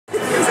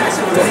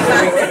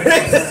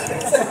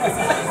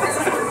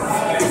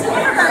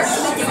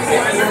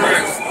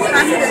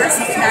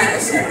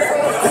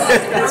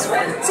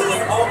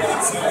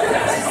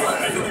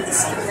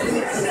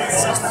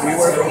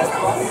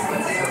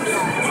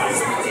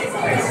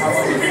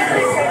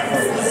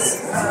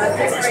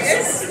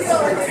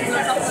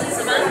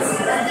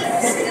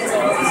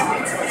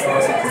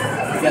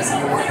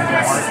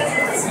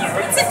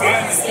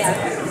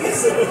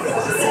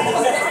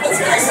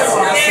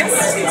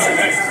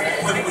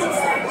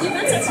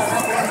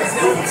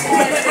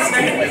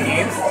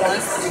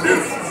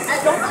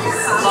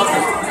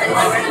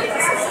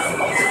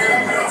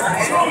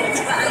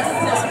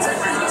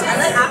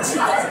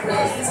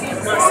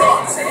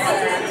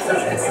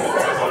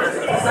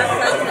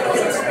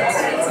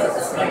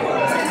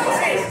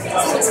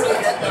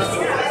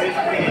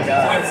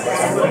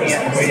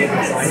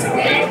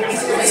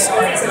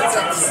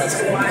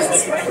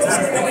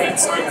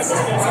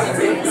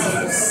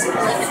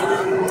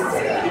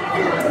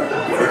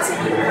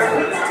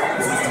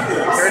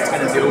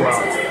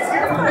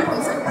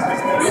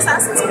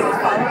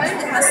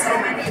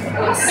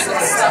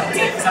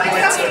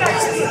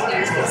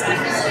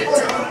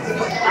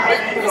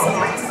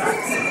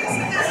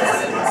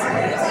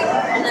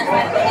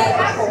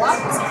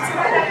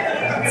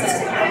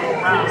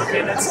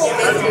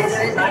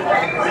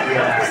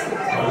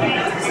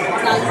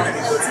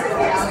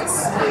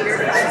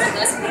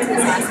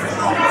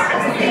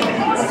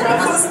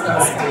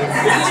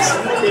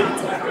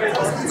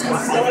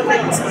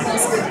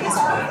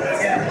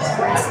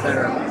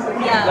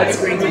Let's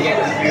bring to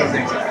get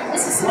confusing.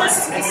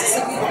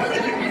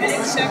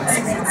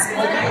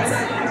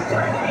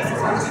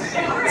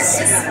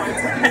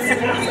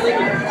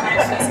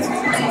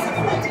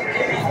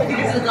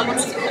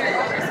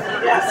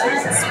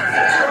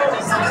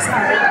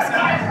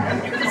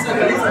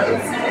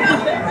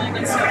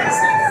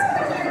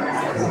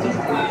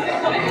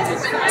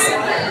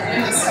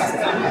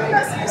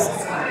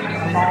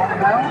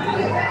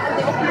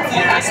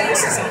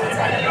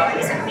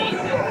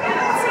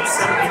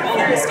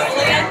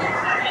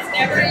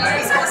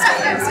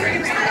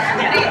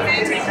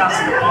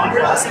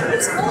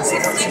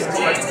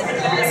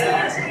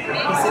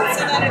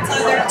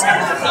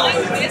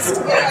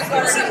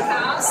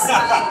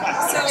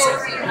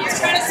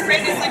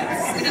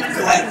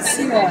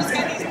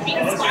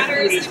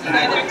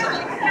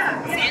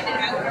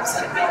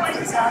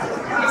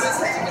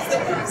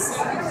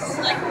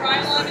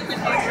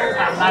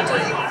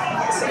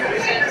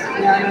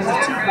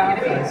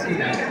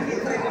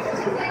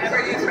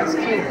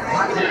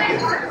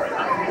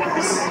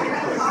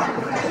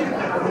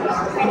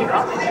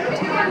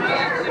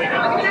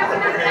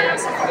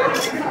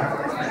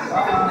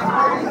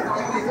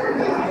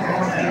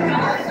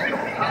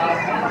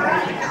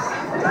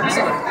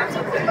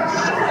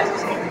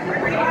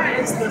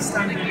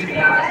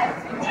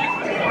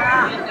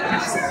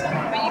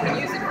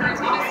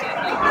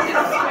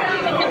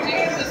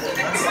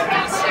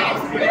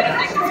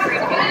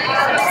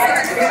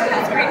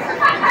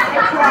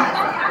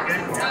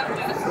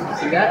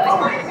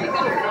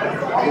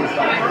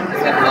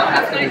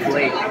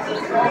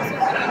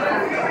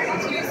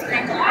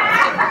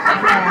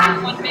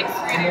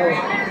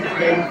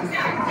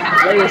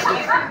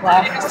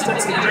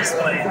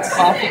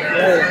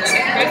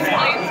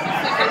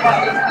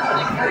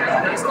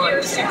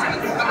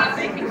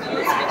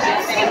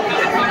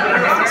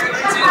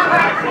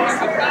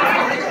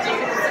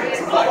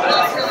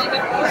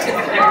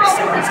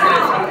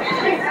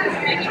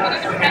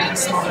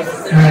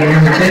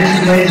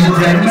 Attention, ladies and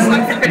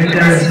gentlemen, if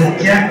there is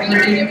a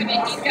Jeffrey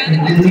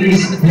and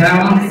Denise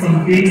Down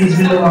from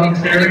Gainesville,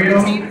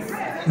 Ontario,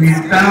 we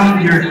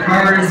found your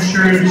car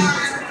insurance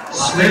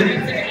slip.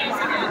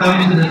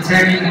 Come to the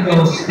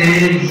technical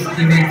stage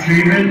to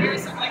retrieve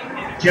it.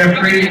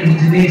 Jeffrey and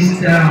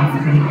Denise Down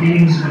from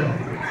Gainesville.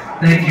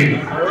 Thank you.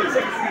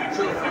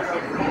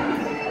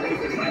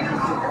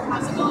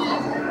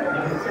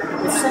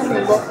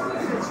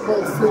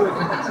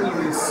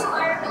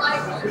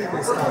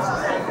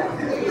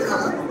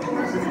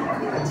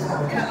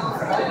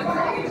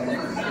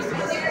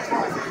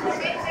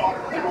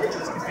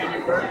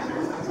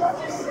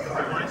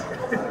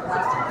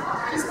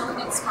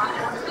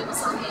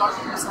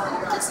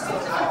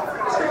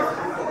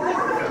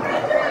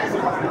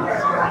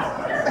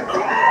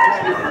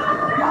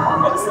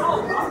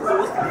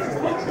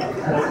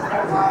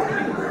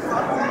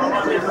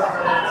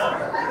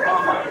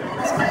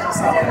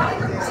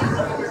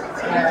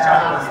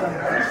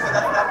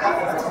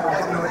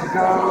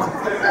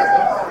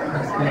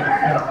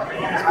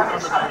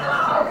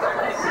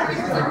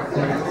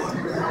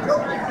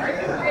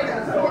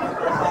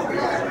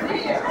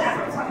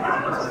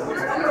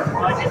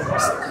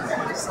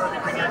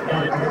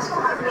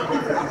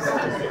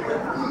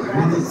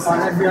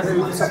 Every other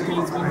user page we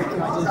make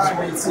an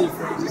identified safe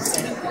for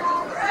agency.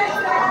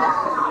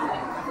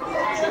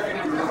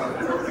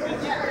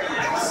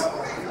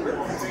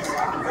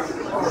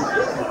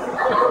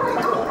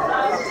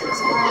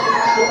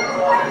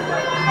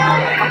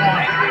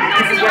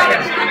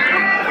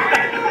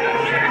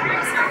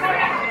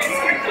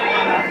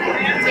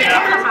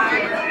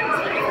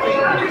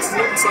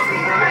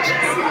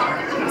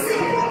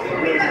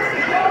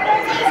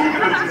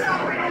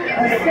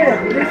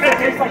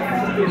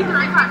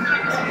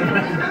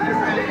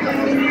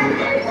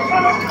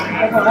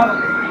 I'll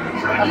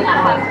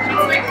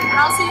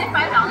see you $5.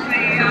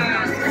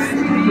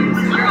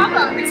 No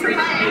problem. Thanks for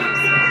playing.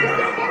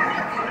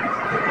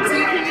 So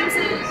you can use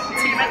it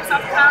to rent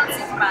soft accounts,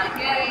 you can buy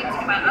games, you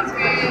can buy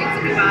upgrades,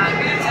 you can buy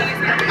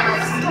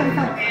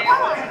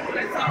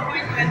At some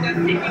point you end up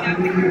picking up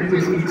the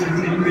characters from the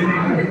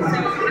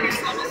so it's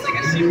almost like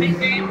a shipping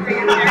game where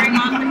you're pairing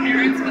off the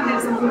parents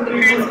because the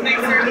parents will make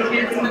certain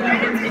kids so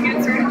that kids can get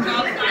certain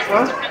job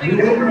classes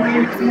depending on the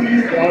parents.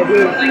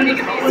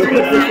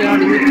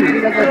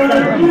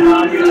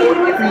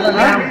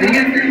 Like they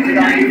can be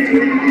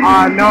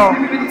No,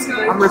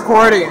 I'm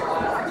recording.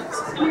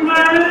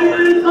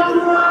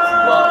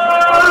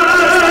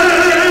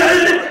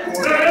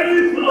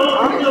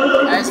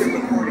 As you're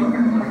recording,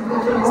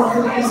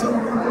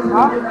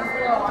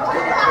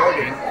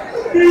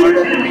 part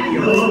of the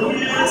video is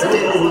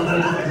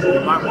you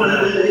might want to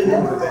move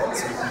it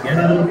so you can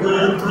get it.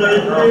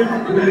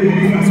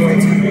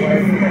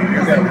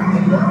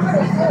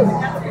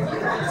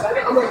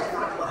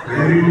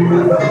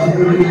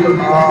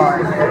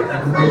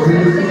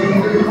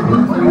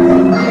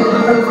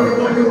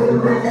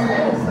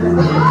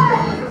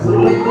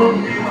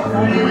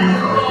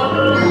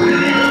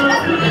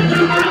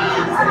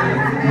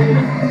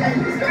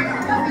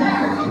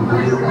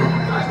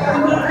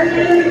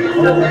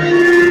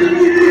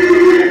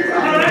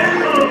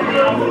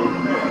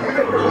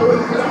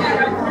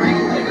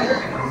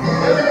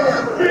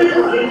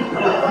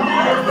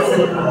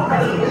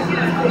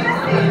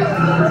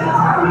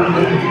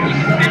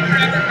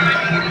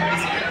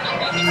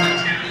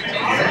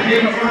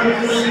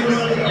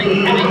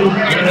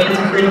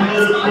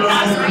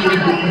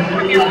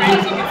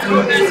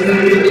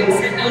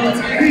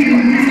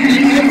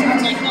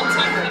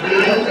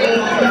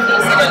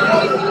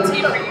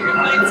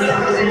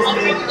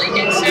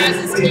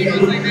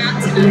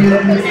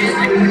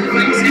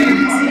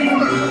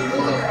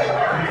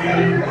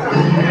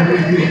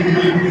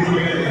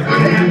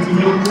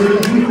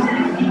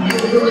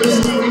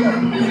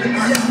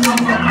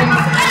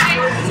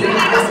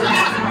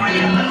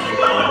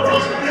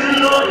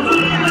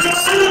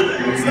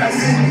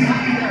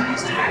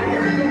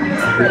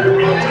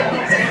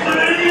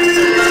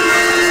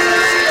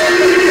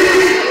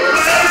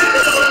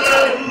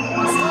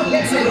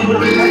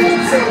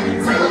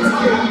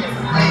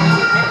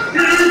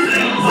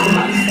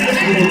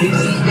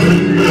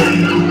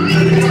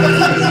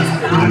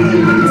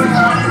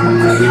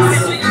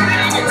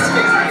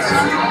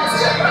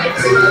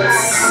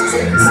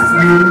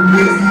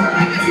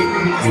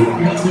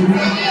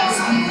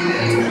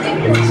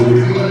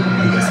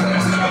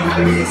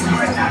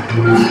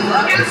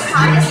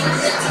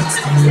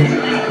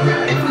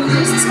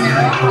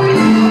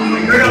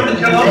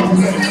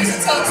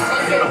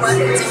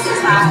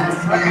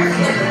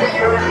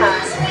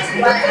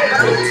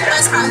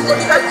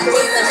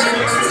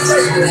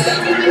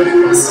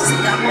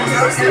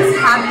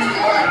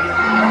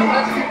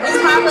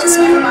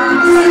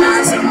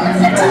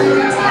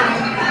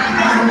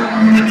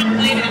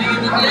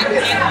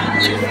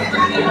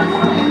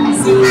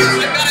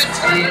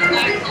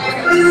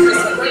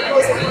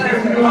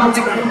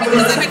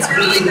 Because if it's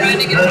really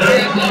grinding and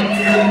enjoyable,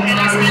 and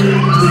I spend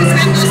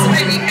most of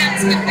my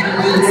weekends with the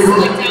girls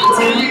like downtown,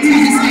 so I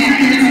just stay at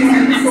the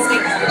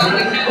all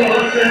weekend.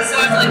 So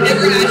I've like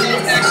never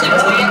actually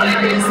played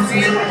like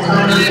recently.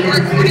 I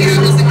work 40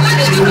 hours a week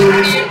and I'm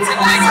paid to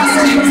like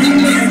take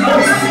stuff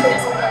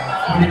myself.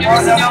 I never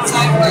sit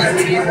outside for like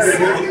teams.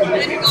 And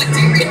then people like, do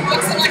you read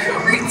books? I'm like, who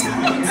reads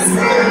books?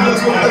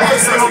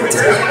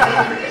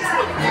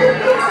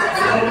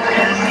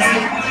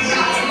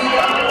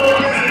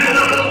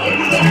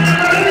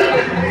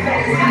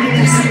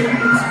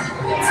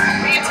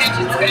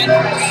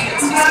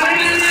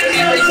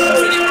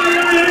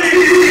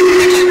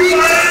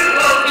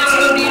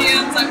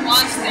 Mediums, I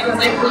watch things,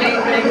 I play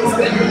things,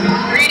 but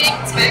reading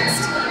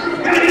text